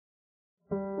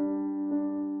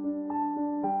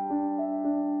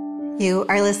You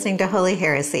are listening to Holy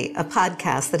Heresy, a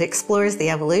podcast that explores the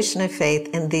evolution of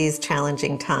faith in these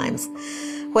challenging times.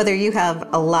 Whether you have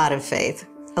a lot of faith,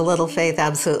 a little faith,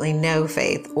 absolutely no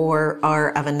faith, or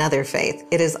are of another faith,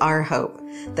 it is our hope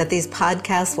that these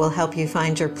podcasts will help you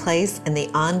find your place in the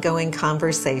ongoing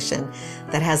conversation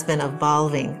that has been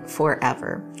evolving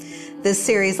forever. This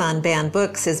series on banned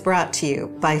books is brought to you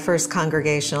by First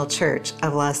Congregational Church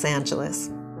of Los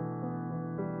Angeles.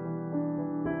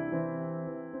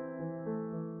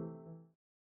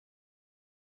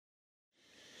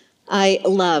 I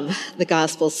love the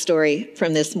gospel story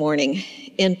from this morning,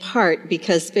 in part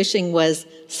because fishing was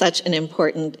such an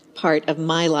important part of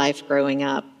my life growing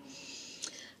up.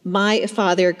 My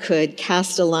father could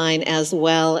cast a line as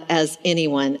well as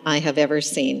anyone I have ever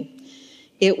seen.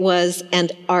 It was an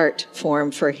art form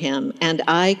for him, and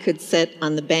I could sit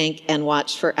on the bank and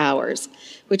watch for hours,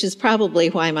 which is probably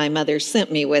why my mother sent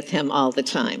me with him all the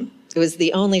time. It was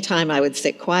the only time I would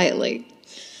sit quietly.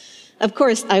 Of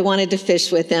course, I wanted to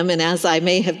fish with him, and as I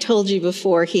may have told you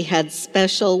before, he had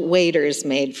special waders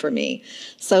made for me,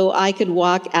 so I could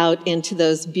walk out into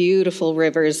those beautiful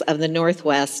rivers of the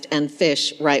Northwest and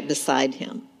fish right beside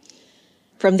him.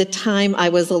 From the time I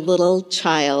was a little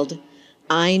child,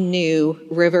 I knew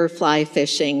river fly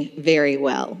fishing very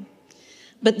well.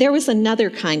 But there was another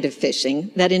kind of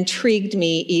fishing that intrigued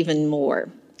me even more.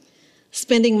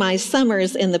 Spending my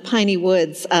summers in the piney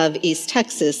woods of East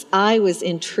Texas, I was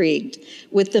intrigued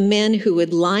with the men who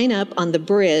would line up on the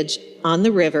bridge on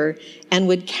the river and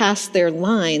would cast their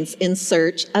lines in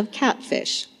search of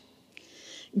catfish.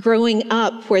 Growing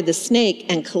up where the Snake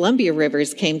and Columbia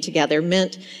rivers came together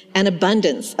meant an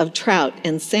abundance of trout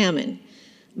and salmon.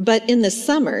 But in the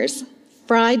summers,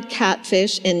 fried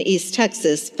catfish in East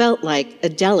Texas felt like a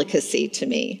delicacy to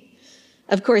me.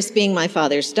 Of course, being my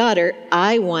father's daughter,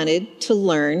 I wanted to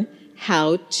learn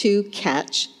how to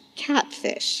catch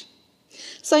catfish.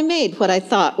 So I made what I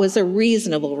thought was a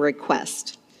reasonable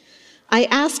request. I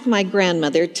asked my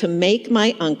grandmother to make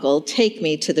my uncle take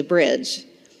me to the bridge,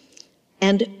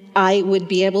 and I would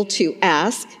be able to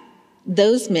ask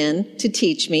those men to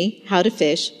teach me how to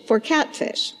fish for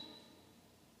catfish.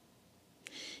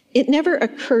 It never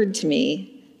occurred to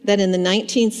me that in the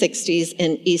 1960s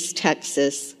in East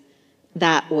Texas,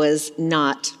 that was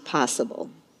not possible.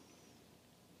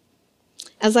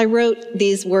 As I wrote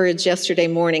these words yesterday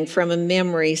morning from a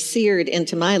memory seared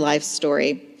into my life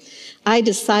story, I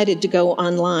decided to go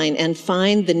online and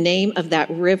find the name of that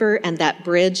river and that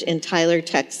bridge in Tyler,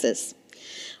 Texas.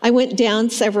 I went down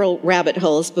several rabbit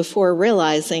holes before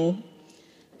realizing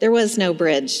there was no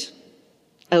bridge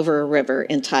over a river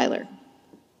in Tyler.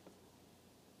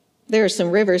 There are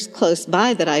some rivers close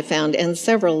by that I found and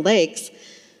several lakes,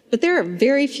 but there are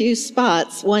very few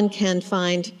spots one can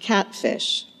find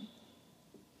catfish.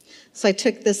 So I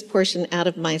took this portion out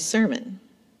of my sermon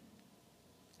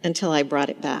until I brought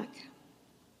it back.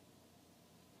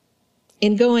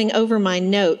 In going over my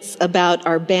notes about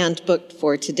our banned book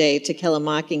for today, To Kill a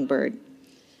Mockingbird,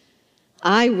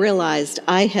 I realized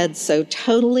I had so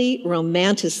totally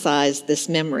romanticized this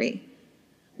memory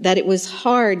that it was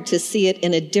hard to see it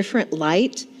in a different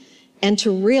light and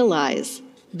to realize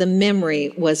the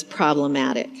memory was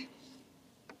problematic.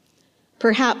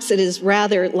 Perhaps it is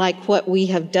rather like what we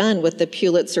have done with the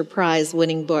Pulitzer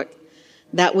Prize-winning book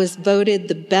that was voted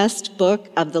the best book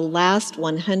of the last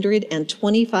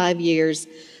 125 years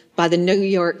by the New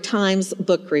York Times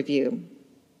Book Review.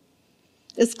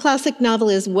 This classic novel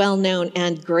is well known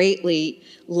and greatly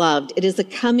loved. It is a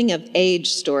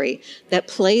coming-of-age story that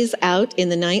plays out in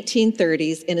the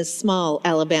 1930s in a small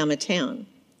Alabama town.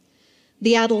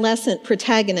 The adolescent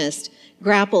protagonist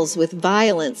grapples with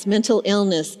violence, mental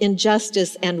illness,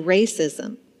 injustice, and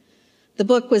racism. The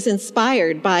book was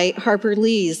inspired by Harper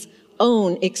Lee's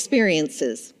own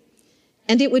experiences,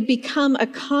 and it would become a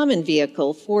common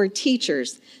vehicle for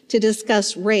teachers to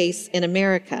discuss race in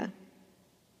America.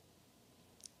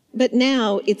 But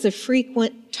now it's a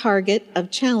frequent target of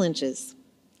challenges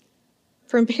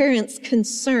from parents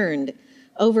concerned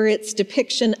over its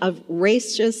depiction of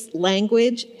racist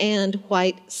language and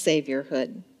white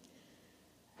saviorhood,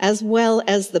 as well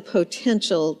as the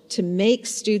potential to make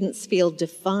students feel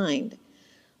defined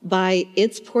by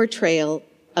its portrayal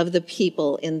of the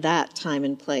people in that time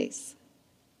and place.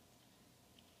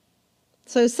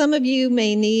 So some of you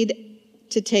may need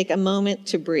to take a moment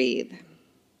to breathe.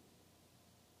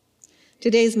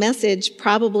 Today's message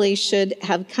probably should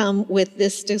have come with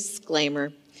this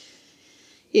disclaimer.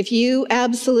 If you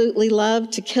absolutely love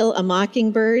To Kill a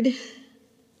Mockingbird,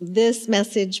 this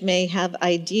message may have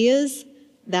ideas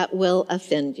that will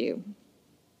offend you.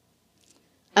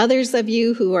 Others of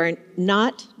you who are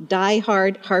not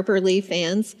die-hard Harper Lee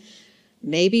fans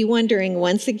may be wondering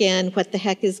once again what the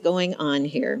heck is going on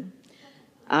here.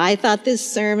 I thought this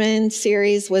sermon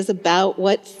series was about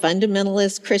what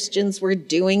fundamentalist Christians were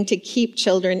doing to keep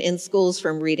children in schools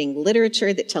from reading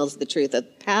literature that tells the truth of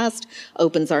the past,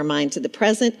 opens our mind to the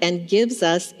present, and gives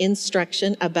us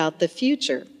instruction about the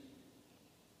future.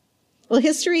 Well,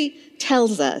 history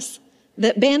tells us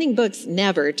that banning books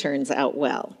never turns out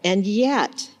well. And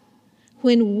yet,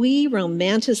 when we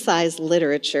romanticize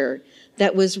literature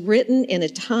that was written in a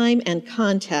time and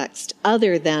context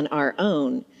other than our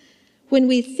own, when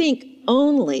we think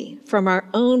only from our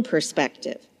own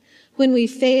perspective, when we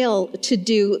fail to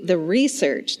do the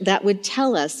research that would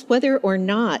tell us whether or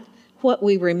not what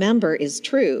we remember is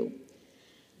true,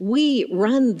 we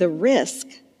run the risk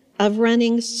of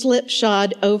running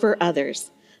slipshod over others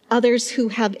who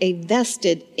have a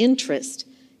vested interest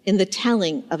in the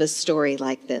telling of a story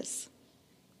like this.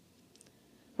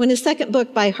 When a second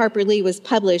book by Harper Lee was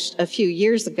published a few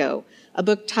years ago, a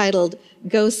book titled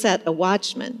Go Set a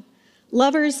Watchman,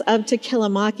 lovers of To Kill a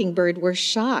Mockingbird were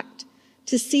shocked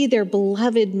to see their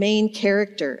beloved main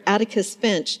character, Atticus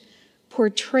Finch,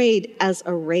 portrayed as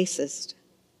a racist.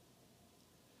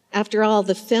 After all,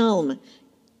 the film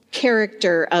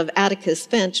character of Atticus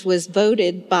Finch was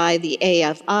voted by the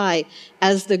AFI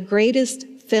as the greatest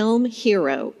film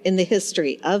hero in the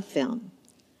history of film.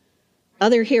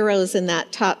 Other heroes in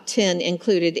that top 10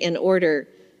 included, in order,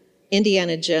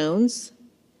 Indiana Jones,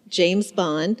 James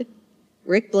Bond,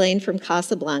 Rick Blaine from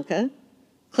Casablanca,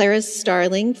 Clarice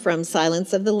Starling from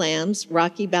Silence of the Lambs,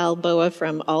 Rocky Balboa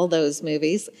from all those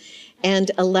movies,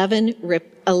 and Ellen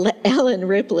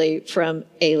Ripley from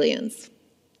Aliens.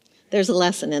 There's a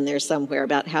lesson in there somewhere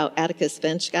about how Atticus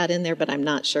Finch got in there, but I'm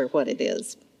not sure what it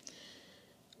is.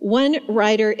 One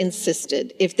writer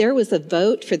insisted if there was a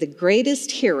vote for the greatest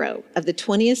hero of the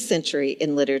 20th century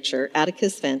in literature,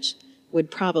 Atticus Finch would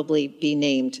probably be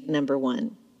named number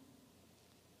one.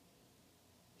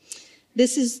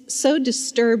 This is so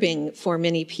disturbing for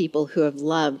many people who have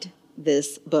loved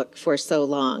this book for so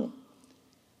long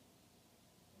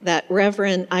that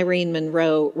Reverend Irene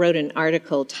Monroe wrote an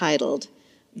article titled,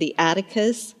 "The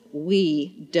Atticus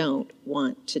We Don't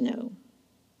Want to Know."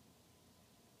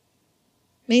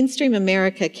 Mainstream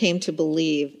America came to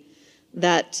believe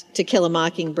that To Kill a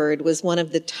Mockingbird was one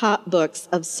of the top books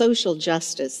of social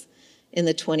justice in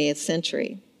the 20th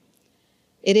century.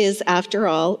 It is, after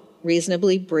all,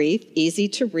 reasonably brief, easy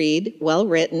to read,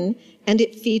 well-written, and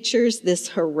it features this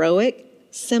heroic,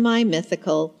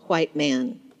 semi-mythical white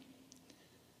man.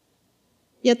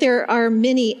 Yet there are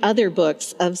many other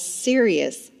books of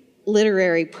serious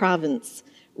literary provenance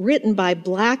written by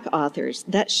Black authors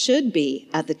that should be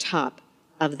at the top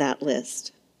of that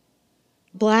list.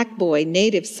 Black Boy,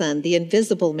 Native Son, The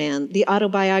Invisible Man, the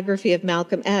autobiography of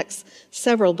Malcolm X,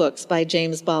 several books by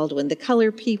James Baldwin, The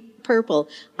Color Purple,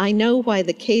 I Know Why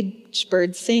the Caged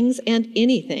Bird Sings, and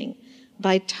Anything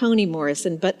by Toni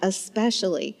Morrison, but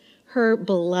especially her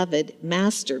beloved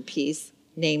masterpiece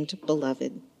named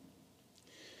Beloved.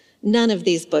 None of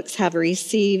these books have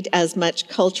received as much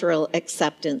cultural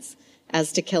acceptance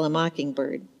as To Kill a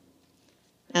Mockingbird.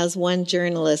 As one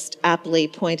journalist aptly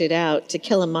pointed out, To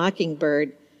Kill a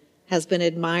Mockingbird has been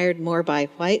admired more by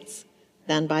whites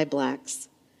than by blacks,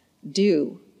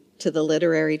 due to the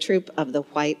literary troupe of the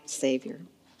white savior.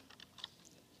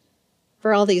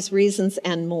 For all these reasons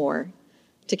and more,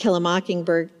 To Kill a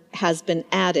Mockingbird has been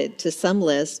added to some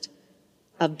list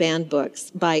of banned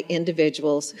books by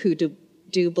individuals who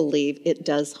do believe it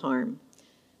does harm.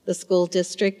 The school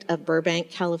district of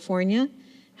Burbank, California,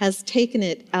 has taken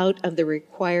it out of the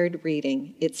required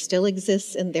reading. It still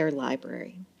exists in their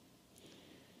library.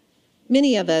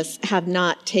 Many of us have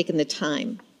not taken the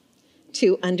time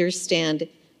to understand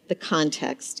the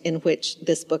context in which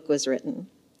this book was written.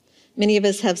 Many of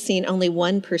us have seen only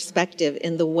one perspective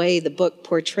in the way the book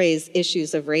portrays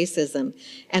issues of racism,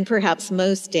 and perhaps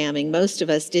most damning, most of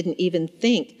us didn't even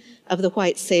think of the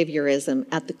white saviorism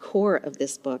at the core of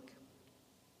this book.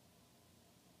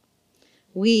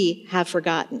 We have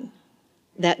forgotten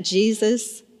that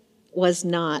Jesus was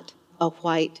not a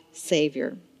white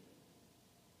savior.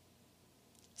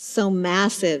 So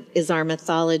massive is our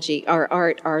mythology, our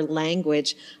art, our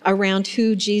language around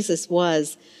who Jesus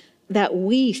was that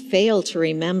we fail to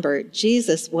remember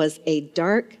Jesus was a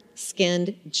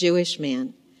dark-skinned Jewish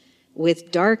man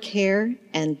with dark hair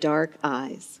and dark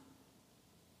eyes.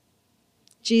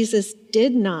 Jesus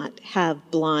did not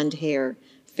have blonde hair,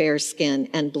 fair skin,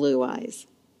 and blue eyes.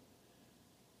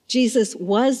 Jesus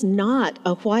was not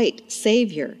a white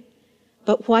savior,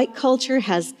 but white culture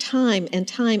has time and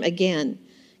time again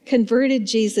converted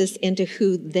Jesus into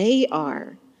who they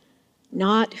are,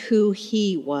 not who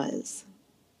he was.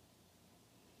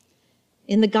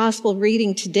 In the gospel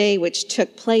reading today, which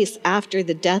took place after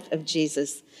the death of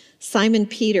Jesus, Simon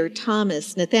Peter,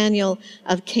 Thomas, Nathanael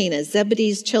of Cana,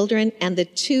 Zebedee's children, and the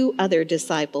two other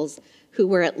disciples who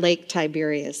were at Lake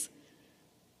Tiberias,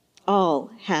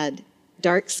 all had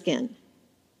dark skin,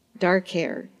 dark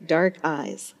hair, dark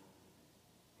eyes,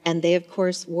 and they, of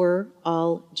course, were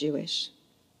all Jewish.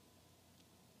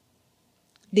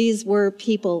 These were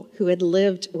people who had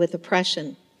lived with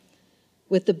oppression,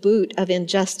 with the boot of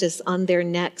injustice on their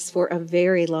necks for a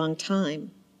very long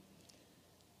time.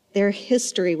 Their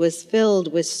history was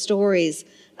filled with stories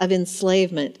of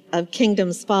enslavement, of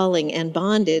kingdoms falling, and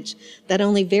bondage that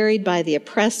only varied by the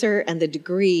oppressor and the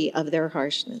degree of their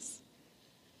harshness.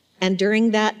 And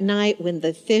during that night when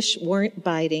the fish weren't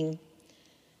biting,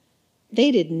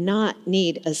 they did not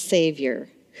need a savior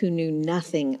who knew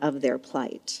nothing of their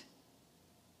plight.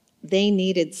 They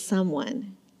needed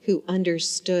someone who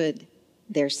understood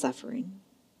their suffering.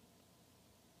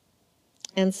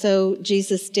 And so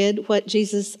Jesus did what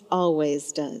Jesus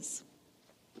always does.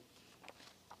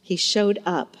 He showed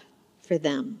up for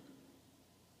them.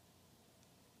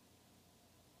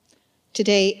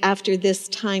 Today, after this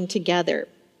time together,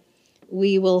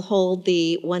 we will hold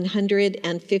the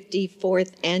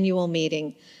 154th annual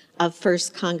meeting of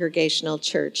First Congregational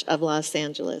Church of Los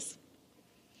Angeles.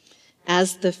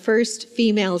 As the first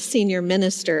female senior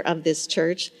minister of this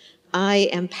church, I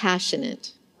am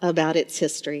passionate about its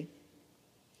history.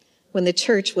 When the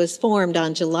church was formed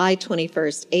on July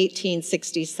 21st,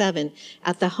 1867,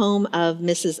 at the home of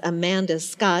Mrs. Amanda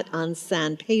Scott on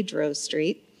San Pedro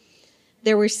Street,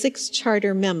 there were 6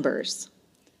 charter members.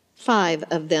 5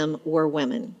 of them were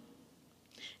women.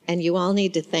 And you all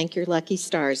need to thank your lucky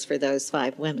stars for those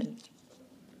 5 women.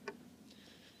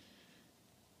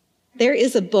 There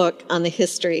is a book on the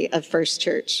history of First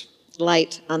Church,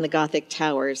 Light on the Gothic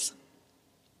Towers.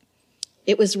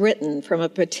 It was written from a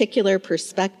particular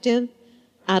perspective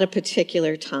at a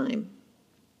particular time.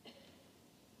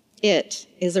 It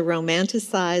is a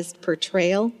romanticized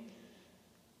portrayal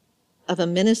of a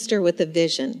minister with a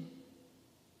vision.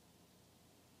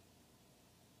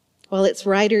 While its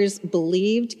writers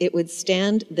believed it would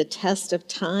stand the test of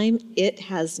time, it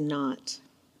has not.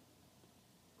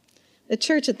 The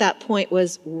church at that point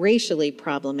was racially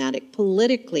problematic,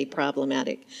 politically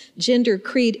problematic, gender,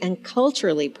 creed, and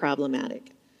culturally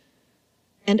problematic.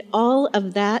 And all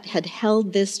of that had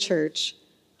held this church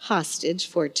hostage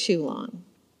for too long.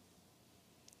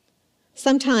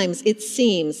 Sometimes it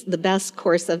seems the best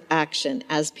course of action,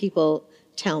 as people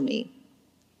tell me,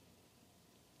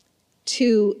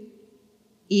 to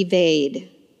evade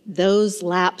those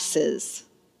lapses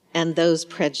and those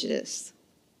prejudices.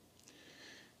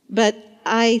 But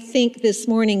I think this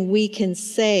morning we can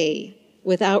say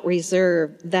without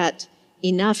reserve that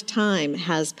enough time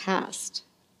has passed.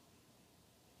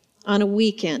 On a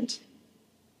weekend,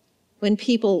 when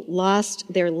people lost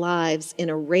their lives in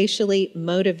a racially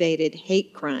motivated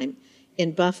hate crime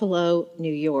in Buffalo,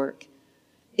 New York,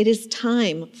 it is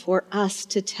time for us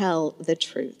to tell the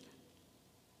truth.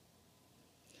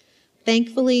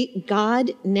 Thankfully,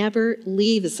 God never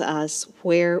leaves us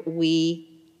where we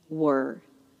were.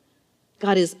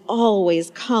 God is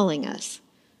always calling us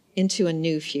into a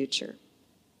new future.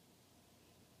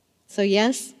 So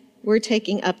yes, we're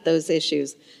taking up those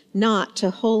issues, not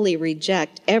to wholly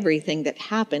reject everything that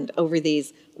happened over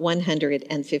these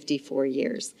 154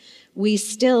 years. We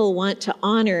still want to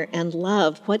honor and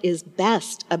love what is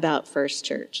best about First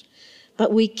Church,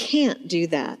 but we can't do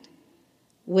that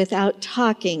without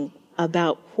talking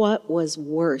about what was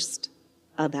worst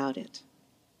about it.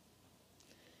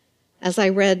 As I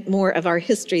read more of our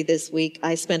history this week,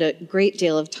 I spent a great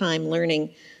deal of time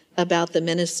learning about the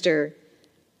minister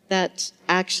that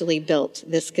actually built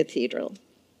this cathedral.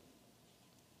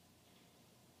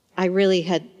 I really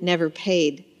had never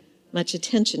paid much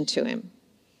attention to him.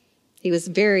 He was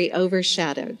very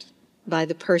overshadowed by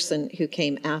the person who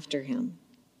came after him.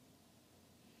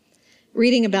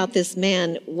 Reading about this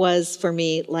man was, for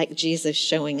me, like Jesus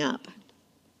showing up.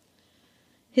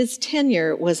 His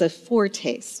tenure was a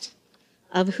foretaste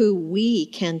of who we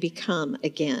can become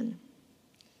again.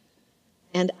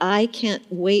 And I can't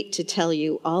wait to tell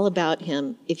you all about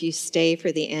him if you stay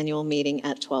for the annual meeting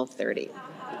at 12:30.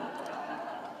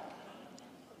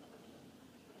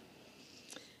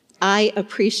 I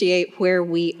appreciate where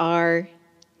we are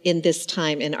in this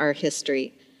time in our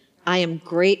history. I am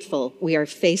grateful we are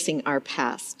facing our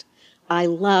past. I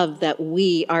love that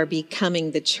we are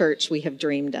becoming the church we have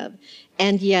dreamed of.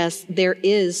 And yes, there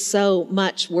is so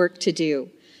much work to do,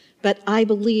 but I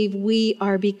believe we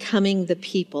are becoming the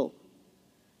people.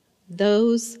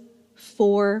 Those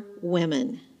 4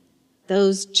 women,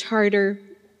 those charter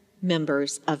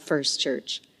members of First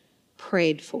Church,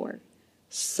 prayed for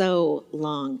so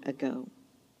long ago.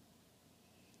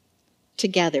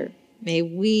 Together, may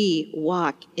we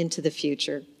walk into the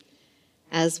future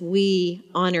as we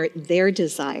honor their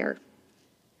desire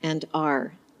and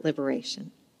our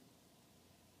liberation.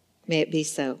 May it be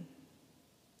so.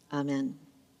 Amen.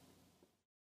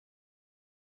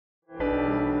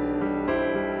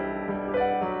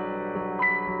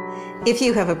 If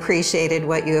you have appreciated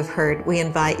what you have heard, we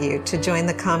invite you to join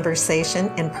the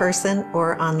conversation in person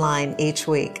or online each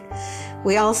week.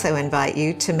 We also invite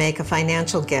you to make a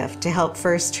financial gift to help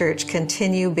First Church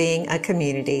continue being a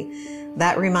community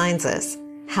that reminds us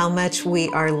how much we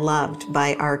are loved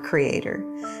by our Creator.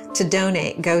 To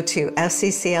donate, go to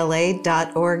fccla.org/give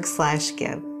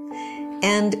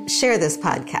and share this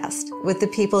podcast with the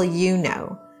people you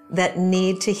know that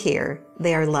need to hear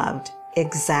they are loved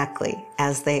exactly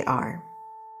as they are.